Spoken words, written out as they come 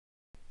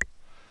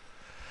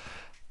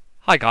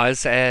Hi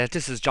guys,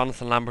 this is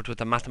Jonathan Lambert with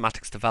the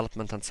Mathematics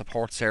Development and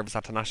Support Service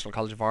at the National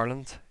College of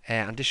Ireland.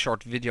 And this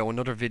short video,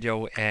 another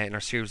video in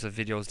our series of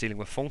videos dealing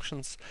with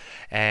functions,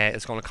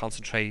 is going to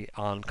concentrate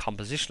on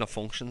composition of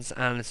functions,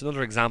 and it's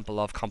another example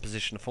of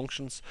composition of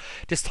functions.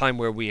 This time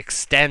where we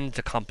extend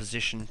the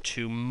composition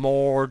to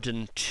more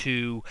than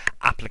two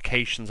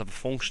applications of a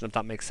function, if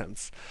that makes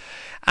sense.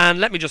 And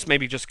let me just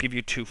give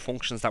you two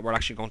functions that we're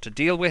actually going to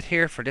deal with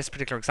here for this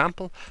particular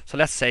example. So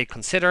let's say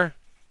consider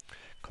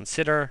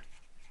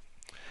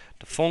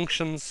the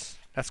functions.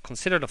 Let's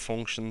consider the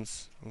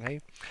functions.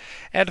 Okay,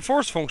 the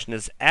first function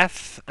is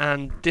f,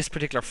 and this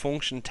particular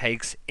function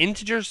takes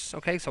integers.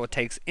 Okay, so it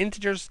takes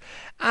integers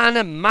and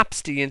it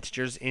maps the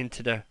integers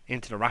into the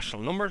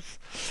rational numbers,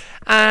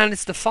 and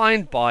it's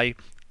defined by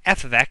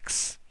f of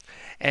x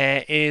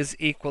is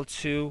equal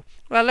to,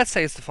 well, let's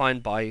say it's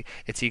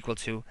equal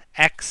to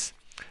x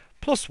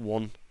plus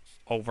 1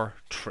 over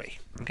 3.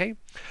 Okay,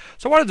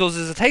 so what it does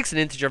is it takes an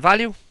integer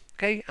value,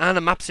 okay, and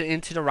it maps it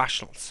into the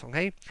rationals.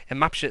 Okay, it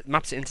maps it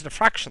into the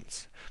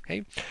fractions.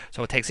 Okay,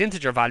 so it takes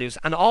integer values,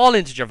 and all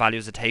integer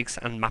values it takes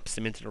and maps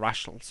them into the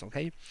rationals.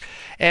 Okay,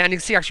 and you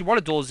can see actually what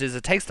it does is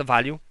it takes the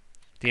value,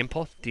 the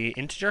input, the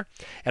integer,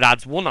 it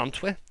adds 1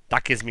 onto it,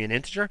 that gives me an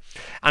integer,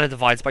 and it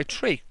divides by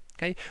 3.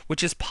 Okay,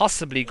 which is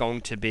possibly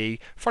going to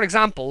be, for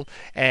example,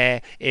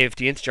 if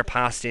the integer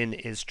passed in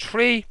is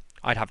 3,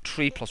 I'd have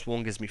 3 plus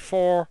 1 gives me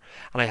 4,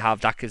 and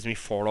that gives me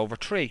 4 over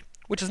 3.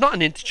 Which is not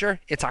an integer,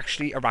 it's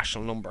actually a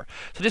rational number.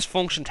 So this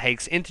function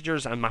takes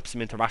integers and maps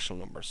them into rational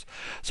numbers.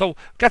 So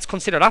let's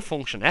consider that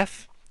function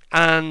f,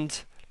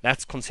 and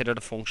let's consider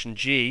the function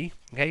g.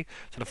 Okay,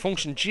 so the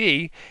function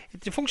g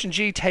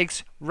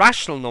takes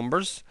rational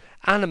numbers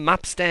and it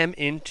maps them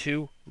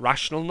into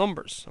rational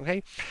numbers.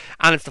 Okay,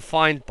 and it's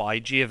defined by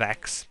g of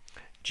x.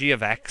 G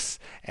of x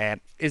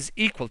is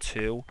equal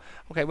to,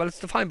 okay, well, it's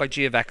defined by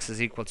g of x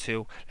is equal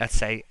to, let's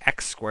say,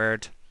 x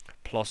squared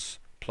plus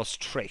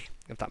 3,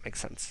 if that makes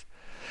sense.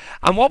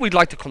 And what we'd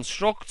like to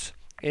construct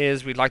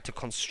is the composite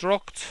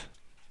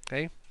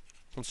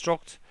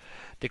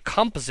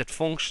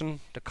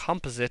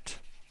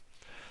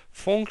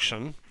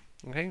function,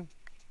 okay,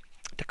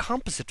 the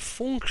composite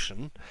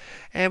function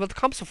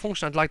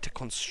I'd like to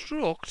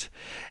construct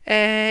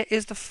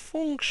is the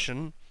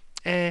function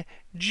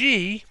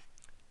g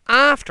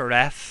after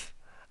f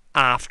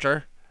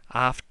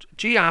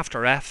g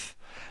after f,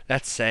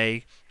 let's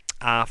say,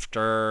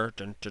 after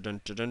let me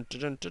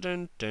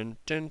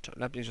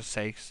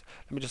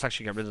just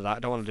actually get rid of that. I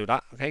don't want to do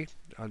that. Okay,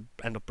 I'll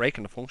end up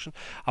breaking the function.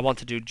 I want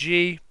to do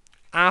g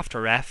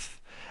after f,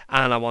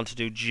 and I want to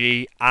do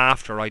g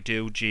after I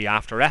do g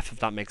after f, if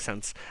that makes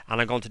sense. And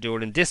I'm going to do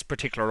it in this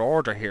particular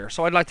order here.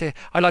 So I'd like to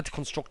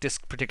construct this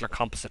particular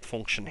composite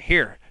function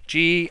here.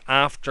 G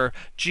after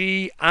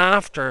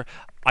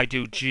I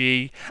do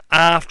g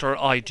after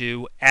I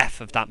do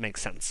f, if that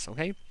makes sense.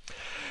 Okay.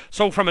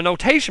 So from a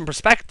notation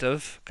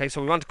perspective, okay, so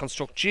we want to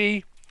construct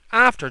g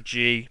after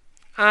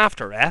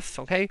f,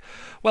 okay.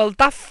 Well,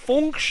 that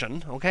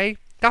function, okay,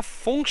 that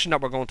function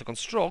that we're going to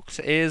construct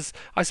is,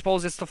 I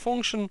suppose, it's the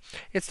function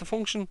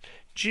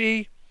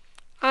g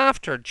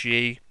after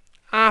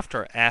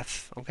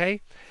f,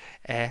 okay,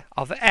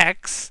 of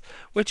x,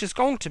 which is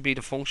going to be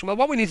the function. Well,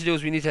 what we need to do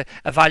is we need to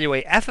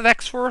evaluate f of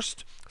x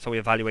first. So we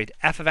evaluate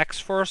f of x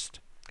first.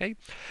 Okay.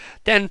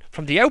 Then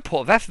from the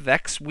output of f of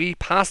x, we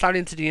pass that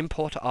into the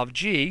input of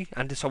g,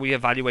 and so we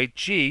evaluate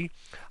g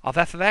of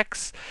f of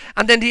x.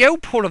 And then the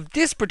output of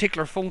this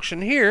particular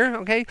function here,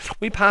 okay,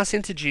 we pass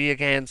into g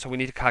again, so we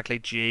need to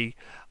calculate g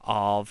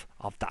of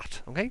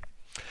that. Okay.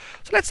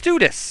 So let's do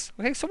this.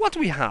 Okay, so what do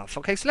we have?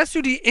 Okay, so let's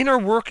do the inner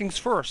workings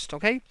first.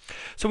 Okay,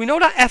 so we know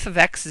that f of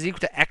x is equal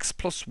to x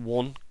plus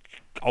 1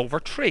 over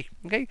 3.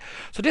 Okay,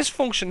 so this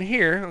function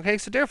here, okay,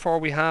 so therefore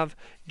we have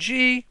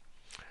g.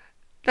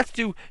 Let's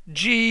do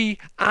g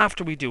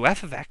after we do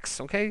f of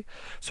x, okay?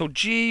 So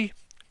g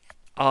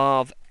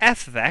of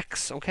f of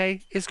x,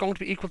 okay, is going to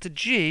be equal to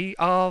g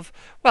of,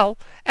 well,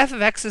 f of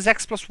x is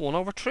x plus 1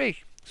 over 3.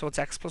 So it's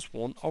x plus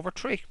 1 over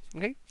 3,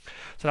 okay?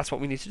 So that's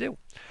what we need to do.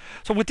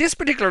 So with this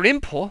particular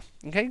input,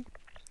 okay,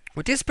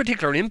 with this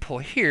particular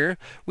input here,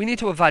 we need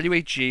to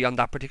evaluate g on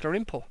that particular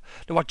input.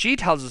 Now what g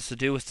tells us to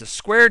do is to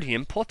square the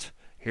input.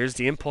 Here's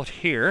the input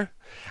here,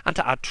 and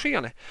to add 3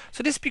 on it.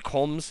 So this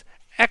becomes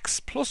x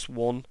plus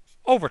 1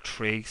 over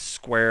 3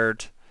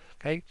 squared,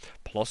 okay,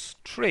 plus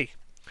 3.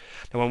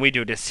 Now when we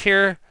do this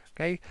here,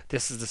 okay,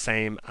 this is the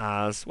same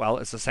as, well,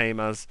 it's the same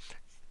as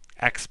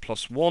x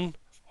plus 1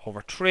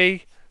 over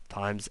 3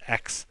 times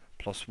x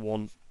plus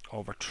 1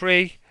 over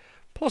 3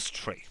 plus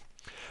 3.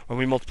 When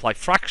we multiply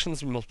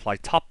fractions, we multiply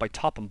top by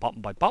top and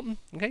bottom by bottom.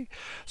 Okay,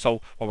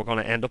 so what we're going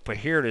to end up with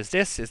here is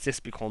this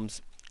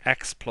becomes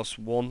x plus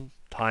 1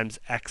 times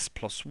x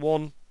plus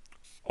 1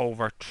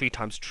 over 3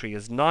 times 3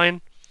 is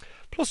 9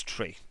 plus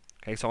 3.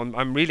 Okay, so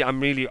I'm really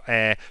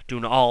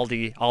doing all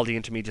the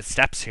intermediate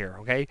steps here.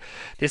 Okay,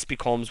 this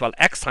becomes, well,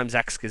 x times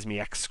x gives me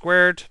x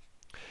squared.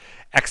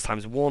 X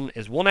times 1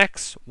 is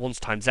 1x. 1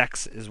 times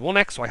x is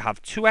 1x, so I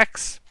have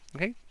 2x.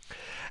 Okay,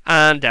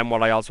 And then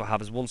what I also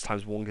have is 1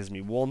 times 1 gives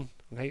me 1,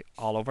 okay,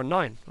 all over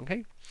 9,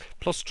 okay,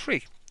 plus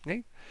 3,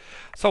 okay.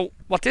 So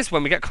what this,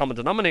 when we get common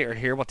denominator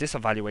here, what this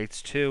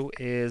evaluates to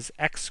is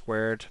x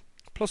squared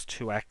plus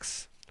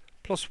 2x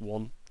plus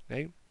 1,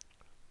 okay,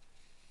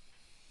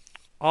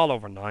 all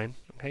over 9,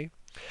 okay.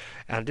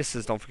 And this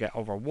is, don't forget,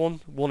 over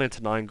 1. 1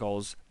 into 9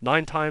 goes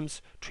 9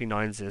 times. 3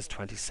 nines is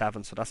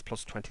 27, so that's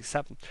plus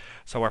 27.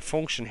 So our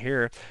function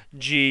here,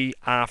 g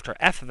after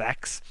f of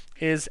x,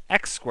 is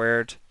x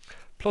squared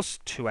plus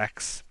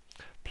 2x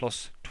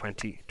plus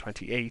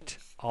 28,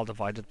 all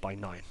divided by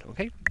 9,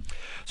 okay?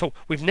 So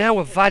we've now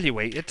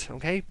evaluated,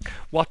 okay,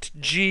 what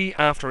g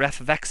after f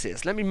of x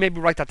is. Let me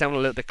maybe write that down a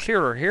little bit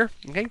clearer here,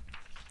 okay?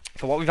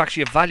 So what we've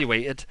actually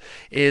evaluated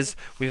is,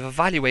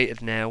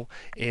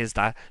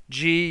 that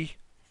g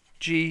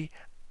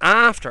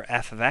after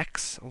f of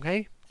x,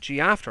 okay, g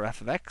after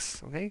f of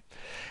x, okay,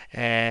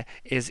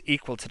 is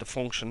equal to the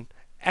function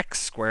x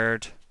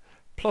squared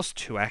plus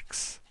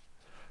 2x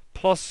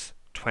plus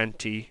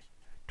 28,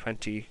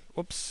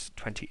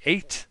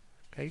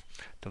 okay,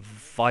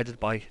 divided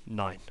by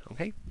 9,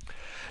 okay.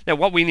 Now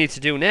what we need to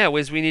do now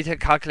is we need to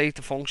calculate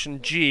the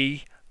function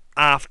g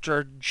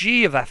after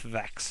g of f of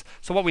x.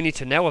 So what we need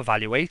to now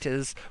evaluate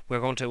is,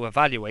 we're going to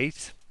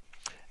evaluate,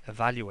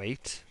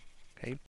 okay,